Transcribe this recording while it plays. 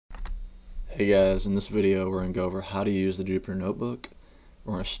Hey guys, in this video we're going to go over how to use the Jupyter Notebook.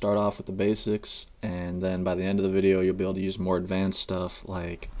 We're going to start off with the basics, and then by the end of the video you'll be able to use more advanced stuff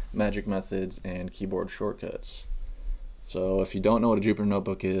like magic methods and keyboard shortcuts. So if you don't know what a Jupyter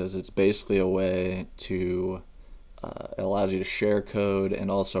Notebook is, it's basically a way to, it allows you to share code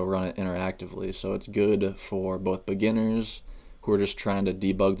and also run it interactively. So it's good for both beginners who are just trying to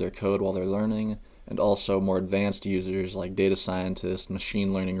debug their code while they're learning, and also more advanced users like data scientists,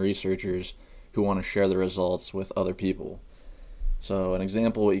 machine learning researchers who want to share the results with other people. So an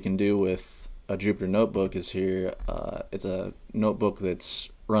example what you can do with a Jupyter Notebook is here. It's a notebook that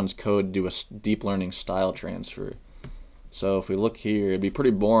runs code to do a deep learning style transfer. So if we look here, it'd be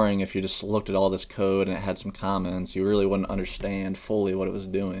pretty boring if you just looked at all this code and it had some comments. You really wouldn't understand fully what it was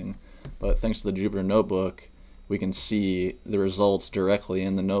doing. But thanks to the Jupyter Notebook, we can see the results directly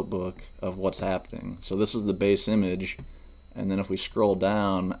in the notebook of what's happening. So this is the base image, and then if we scroll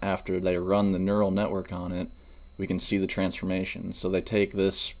down after they run the neural network on it, we can see the transformation. So they take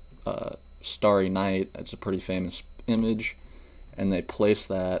this starry night, it's a pretty famous image, and they place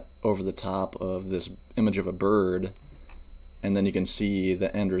that over the top of this image of a bird, and then you can see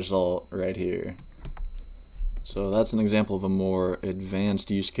the end result right here. So that's an example of a more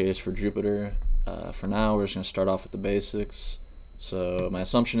advanced use case for Jupyter. For now, we're just going to start off with the basics. So my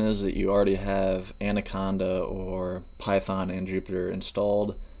assumption is that you already have Anaconda or Python and Jupyter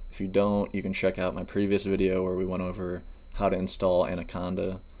installed. If you don't, you can check out my previous video where we went over how to install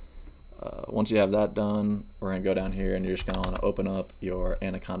Anaconda. Once you have that done, we're going to go down here and you're just going to want to open up your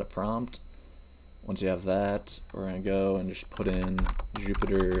Anaconda prompt. Once you have that, we're going to go and just put in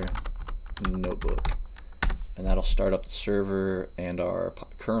Jupyter Notebook. And that'll start up the server and our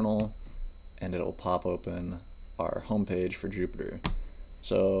kernel, and it'll pop open our homepage for Jupyter.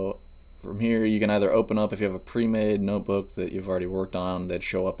 So from here you can either open up, if you have a pre-made notebook that you've already worked on, they'd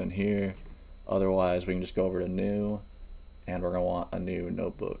show up in here. Otherwise we can just go over to new, and we're going to want a new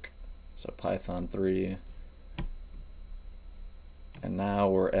notebook. So Python 3, and now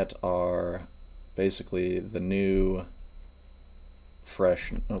we're at our, basically the new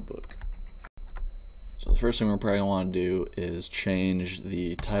fresh notebook. So the first thing we're probably going to want to do is change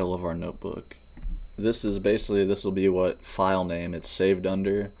the title of our notebook. This is basically, this will be what file name it's saved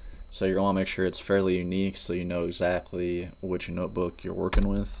under. So you're going to want to make sure it's fairly unique so you know exactly which notebook you're working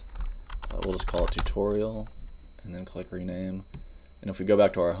with. We'll just call it tutorial and then click rename. And if we go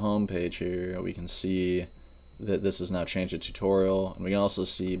back to our home page here, we can see that this is now changed to tutorial. And we can also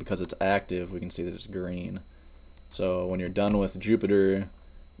see, because it's active, we can see that it's green. So when you're done with Jupyter,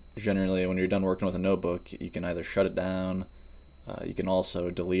 generally when you're done working with a notebook, you can either shut it down, you can also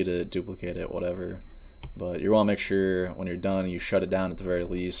delete it, duplicate it, whatever. But you want to make sure when you're done you shut it down at the very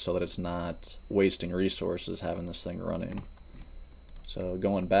least so that it's not wasting resources having this thing running. So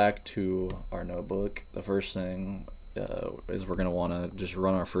going back to our notebook, the first thing is we're going to want to just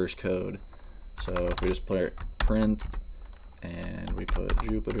run our first code. So if we just put print and we put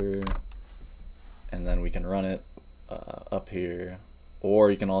Jupyter, and then we can run it up here.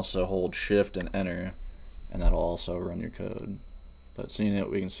 Or you can also hold shift and enter, and that'll also run your code. But seeing it,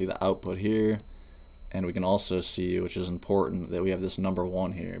 we can see the output here, and we can also see, which is important, that we have this number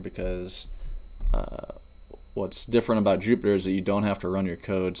 1 here, because what's different about Jupyter is that you don't have to run your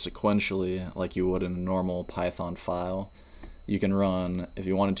code sequentially like you would in a normal Python file. You can run, if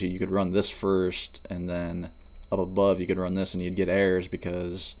you wanted to, you could run this first, and then up above you could run this, and you'd get errors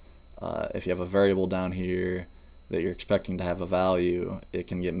because if you have a variable down here that you're expecting to have a value, it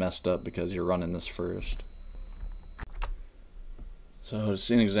can get messed up because you're running this first. So to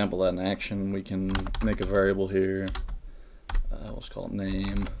see an example of that in action, we can make a variable here, let's call it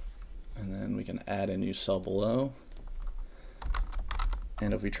name, and then we can add a new cell below.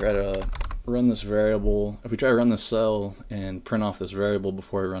 And if we try to run this variable, if we try to run this cell and print off this variable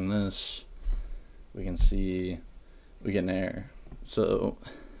before we run this, we can see we get an error. So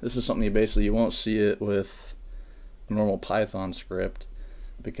this is something you won't see it with normal Python script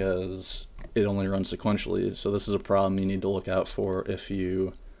because it only runs sequentially. So this is a problem you need to look out for if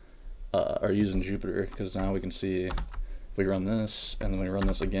you are using Jupyter, because now we can see if we run this and then we run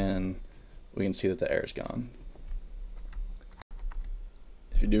this again, we can see that the error's gone.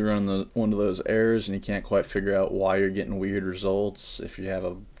 If you do run one of those errors and you can't quite figure out why you're getting weird results, if you have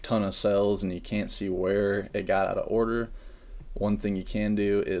a ton of cells and you can't see where it got out of order, one thing you can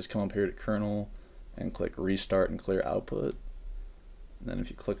do is come up here to kernel and click restart and clear output. And then if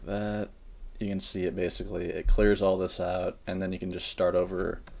you click that, you can see it basically, it clears all this out, and then you can just start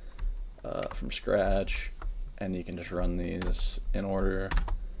over from scratch, and you can just run these in order,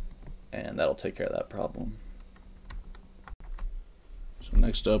 and that'll take care of that problem. So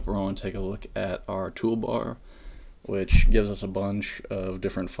next up, we're going to take a look at our toolbar, which gives us a bunch of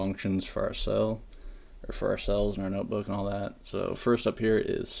different functions for our cell, or for our cells in our notebook and all that. So first up here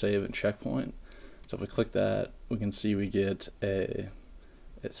is save and checkpoint. So if we click that, we can see we get it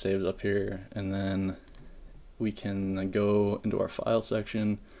saves up here, and then we can go into our file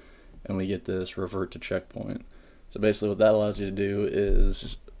section and we get this revert to checkpoint. So basically what that allows you to do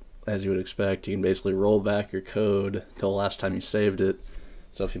is, as you would expect, you can basically roll back your code till the last time you saved it.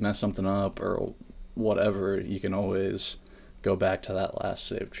 So if you mess something up or whatever, you can always go back to that last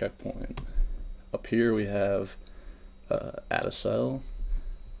save checkpoint. Up here we have add a cell,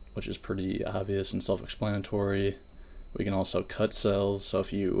 which is pretty obvious and self-explanatory. We can also cut cells, so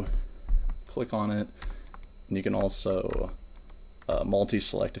if you click on it, and you can also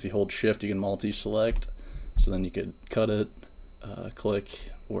multi-select. If you hold shift, you can multi-select, so then you could cut it,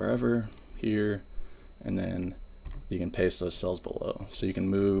 click wherever, here, and then you can paste those cells below. So you can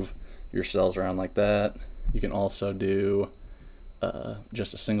move your cells around like that. You can also do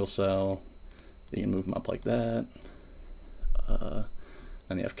just a single cell. You can move them up like that.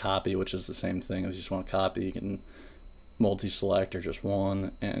 Then you have copy, which is the same thing. If you just want to copy, you can multi-select or just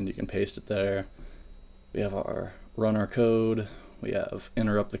one, and you can paste it there. We have our run our code. We have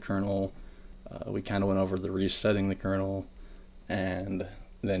interrupt the kernel. We kind of went over the resetting the kernel, and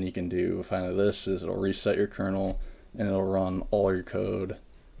then you can do finally this is it'll reset your kernel and it'll run all your code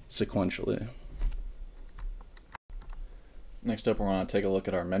sequentially. Next up, we're going to take a look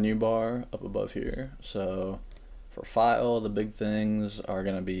at our menu bar up above here. So for file, the big things are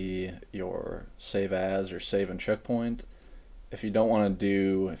going to be your save as or save and checkpoint. If you don't want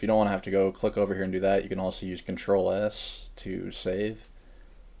to have to go click over here and do that, you can also use Control S to save.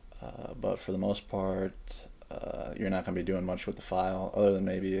 But for the most part, you're not going to be doing much with the file, other than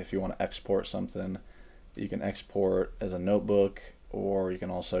maybe if you want to export something, you can export as a notebook, or you can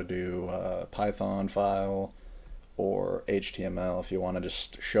also do a Python file or HTML. If you want to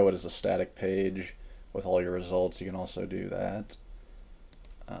just show it as a static page with all your results, you can also do that.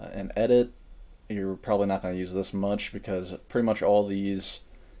 And edit, you're probably not going to use this much because pretty much all these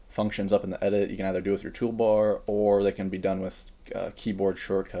functions up in the edit you can either do with your toolbar or they can be done with keyboard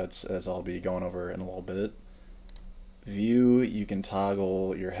shortcuts, as I'll be going over in a little bit. View, you can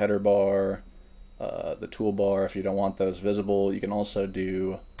toggle your header bar, the toolbar if you don't want those visible. You can also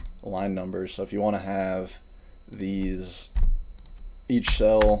do line numbers, so if you want to have these, each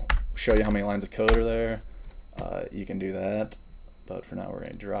cell show you how many lines of code are there, you can do that, but for now we're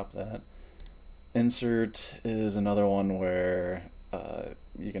going to drop that. Insert is another one where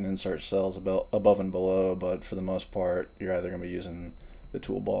you can insert cells above and below, but for the most part you're either going to be using the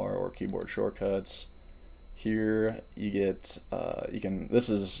toolbar or keyboard shortcuts. Here you get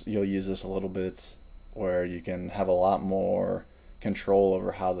you'll use this a little bit where you can have a lot more control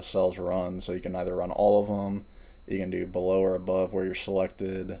over how the cells run, so you can either run all of them, you can do below or above where you're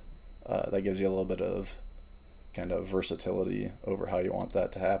selected. That gives you a little bit of kind of versatility over how you want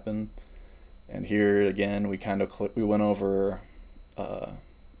that to happen. And here again, we went over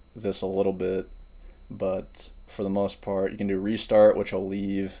this a little bit, but for the most part, you can do restart, which will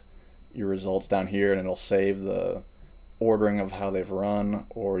leave your results down here and it'll save the ordering of how they've run,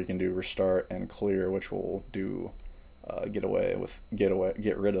 or you can do restart and clear, which will do get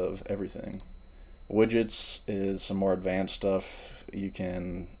rid of everything. Widgets is some more advanced stuff. You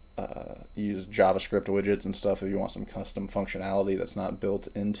can use JavaScript widgets and stuff if you want some custom functionality that's not built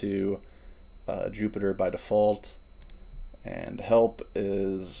into Jupyter by default. And help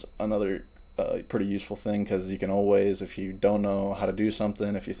is another pretty useful thing, because you can always, if you don't know how to do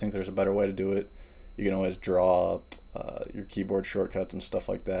something, if you think there's a better way to do it, you can always draw up your keyboard shortcuts and stuff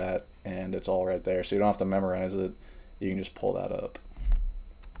like that, and it's all right there, so you don't have to memorize it, you can just pull that up.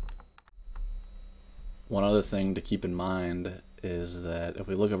 One other thing to keep in mind is that if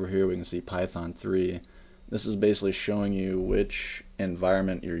we look over here, we can see Python 3. This is basically showing you which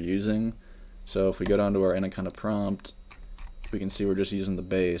environment you're using. So if we go down to our Anaconda prompt, we can see we're just using the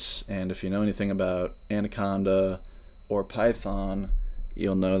base. And if you know anything about Anaconda or Python,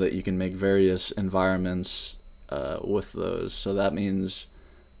 you'll know that you can make various environments with those. So that means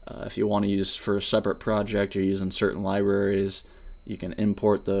if you want to use for a separate project, you're using certain libraries, you can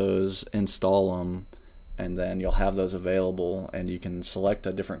import those, install them, and then you'll have those available, and you can select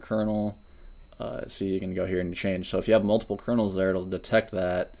a different kernel. So you can go here and change. So if you have multiple kernels there, it'll detect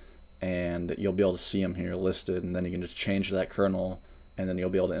that, and you'll be able to see them here listed, and then you can just change that kernel, and then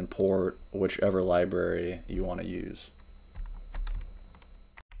you'll be able to import whichever library you want to use.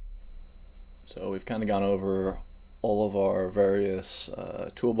 So we've kind of gone over all of our various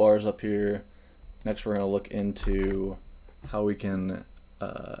toolbars up here. Next we're going to look into how we can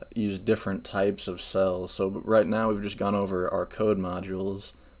use different types of cells. So right now we've just gone over our code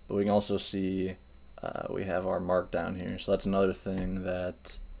modules, but we can also see we have our Markdown here. So that's another thing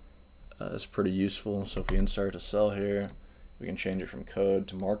that is pretty useful. So if we insert a cell here, we can change it from code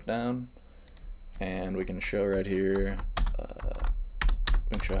to Markdown, and we can show right here,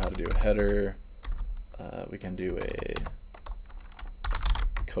 we can show how to do a header, we can do a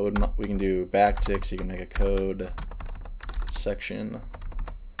code, we can do backticks, you can make a code section.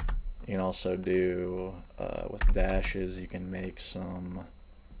 You can also do, with dashes, you can make some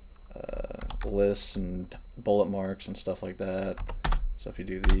lists and bullet marks and stuff like that. So if you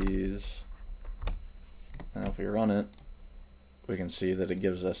do these, and if we run it, we can see that it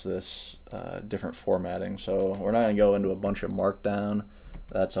gives us this different formatting. So we're not going to go into a bunch of Markdown.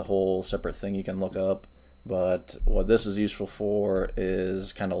 That's a whole separate thing you can look up. But what this is useful for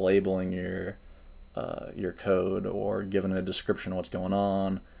is kind of labeling your code, or giving a description of what's going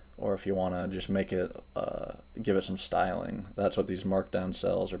on, or if you want to just make it, give it some styling. That's what these Markdown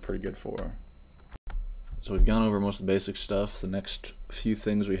cells are pretty good for. So we've gone over most of the basic stuff. The next few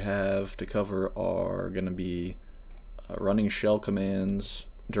things we have to cover are going to be running shell commands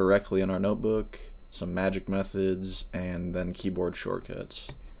directly in our notebook, some magic methods, and then keyboard shortcuts.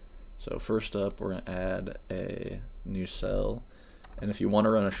 So first up, we're going to add a new cell, and if you want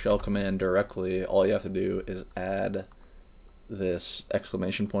to run a shell command directly, all you have to do is add this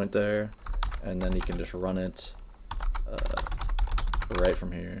exclamation point there, and then you can just run it right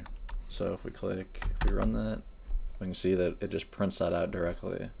from here. So if we run that, we can see that it just prints that out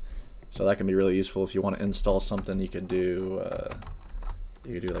directly. So that can be really useful if you want to install something. You could do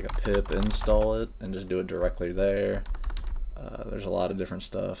like a pip install it and just do it directly there. There's a lot of different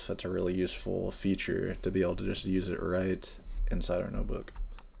stuff. That's a really useful feature to be able to just use it right inside our notebook.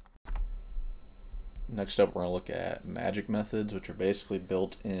 Next up, we're going to look at magic methods, which are basically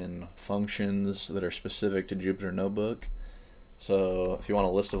built-in functions that are specific to Jupyter Notebook. So if you want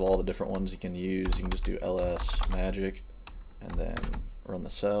a list of all the different ones you can use, you can just do ls magic and then run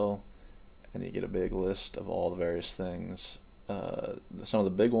the cell, and you get a big list of all the various things. Some of the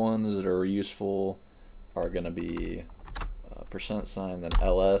big ones that are useful are going to be %, then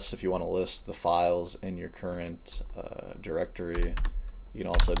ls if you want to list the files in your current directory. You can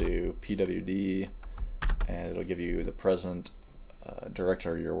also do pwd, and it'll give you the present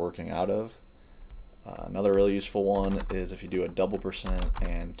directory you're working out of. Another really useful one is if you do a $%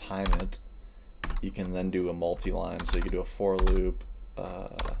 and time it, you can then do a multi-line. So you can do a for loop,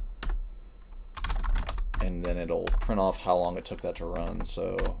 and then it'll print off how long it took that to run.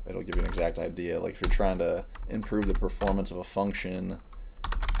 So it'll give you an exact idea. Like if you're trying to improve the performance of a function,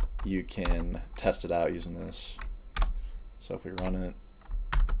 you can test it out using this. So if we run it,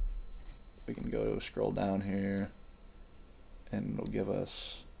 we can go scroll down here, and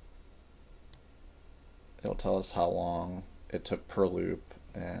it'll tell us how long it took per loop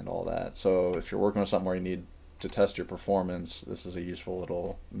and all that. So if you're working with something where you need to test your performance, this is a useful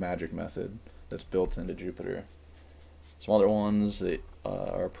little magic method that's built into Jupyter. Some other ones that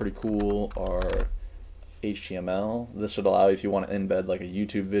are pretty cool are HTML. This would allow you, if you want to embed like a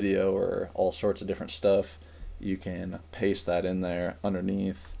YouTube video or all sorts of different stuff, you can paste that in there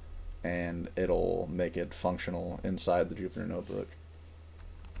underneath, and it'll make it functional inside the Jupyter Notebook.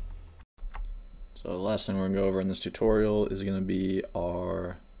 So the last thing we're going to go over in this tutorial is going to be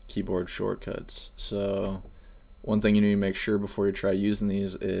our keyboard shortcuts. So one thing you need to make sure before you try using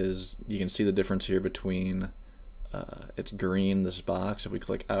these is you can see the difference here between it's green, this box. If we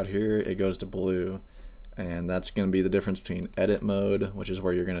click out here, it goes to blue, and that's going to be the difference between edit mode, which is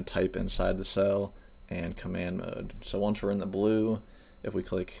where you're going to type inside the cell, and command mode. So once we're in the blue, if we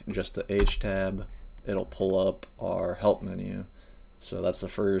click just the H tab, it'll pull up our help menu. So that's the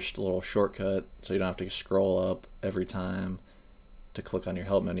first little shortcut, so you don't have to scroll up every time to click on your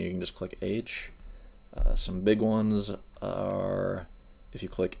help menu. You can just click H. Some big ones are, if you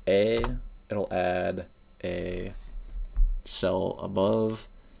click A, it'll add a cell above.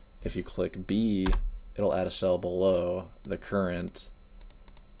 If you click B, it'll add a cell below the current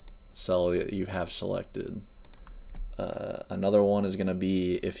cell that you have selected. Another one is going to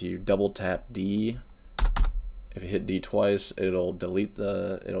be if you double tap D. If you hit D twice, it'll delete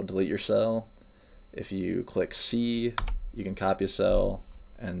your cell. If you click C, you can copy a cell,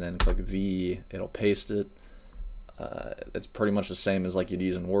 and then click V, it'll paste it. It's pretty much the same as like you'd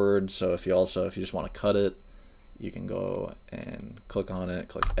use in Word. So if you just want to cut it, you can go and click on it,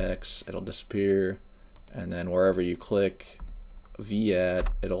 click X, it'll disappear, and then wherever you click V at,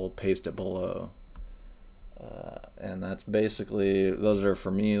 it'll paste it below. And that's basically, those are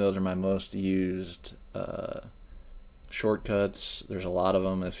my most used Shortcuts, there's a lot of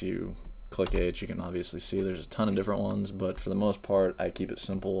them. If you click H, you can obviously see there's a ton of different ones, but for the most part, I keep it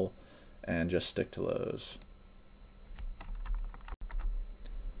simple and just stick to those.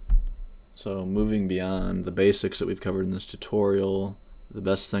 So moving beyond the basics that we've covered in this tutorial, the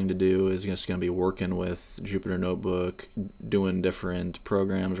best thing to do is just going to be working with Jupyter Notebook, doing different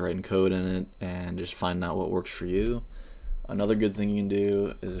programs, writing code in it, and just finding out what works for you. Another good thing you can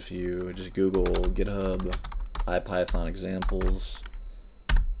do is if you just Google GitHub IPython examples,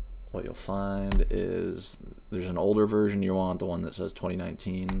 what you'll find is there's an older version you want, the one that says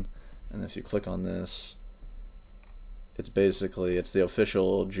 2019, and if you click on this, it's the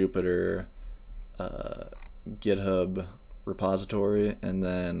official Jupyter GitHub repository, and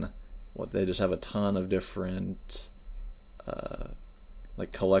then they just have a ton of different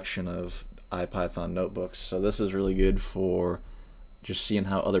like collection of IPython notebooks. So this is really good for just seeing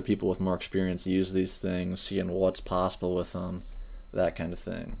how other people with more experience use these things, seeing what's possible with them, that kind of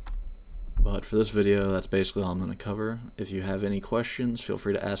thing. But for this video, that's basically all I'm going to cover. If you have any questions, feel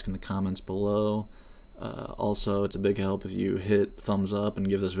free to ask in the comments below. Also, it's a big help if you hit thumbs up and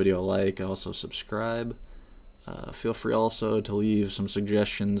give this video a like. Also, subscribe. Feel free also to leave some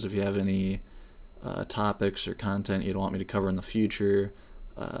suggestions if you have any topics or content you'd want me to cover in the future.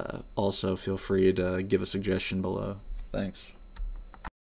 Also, feel free to give a suggestion below. Thanks.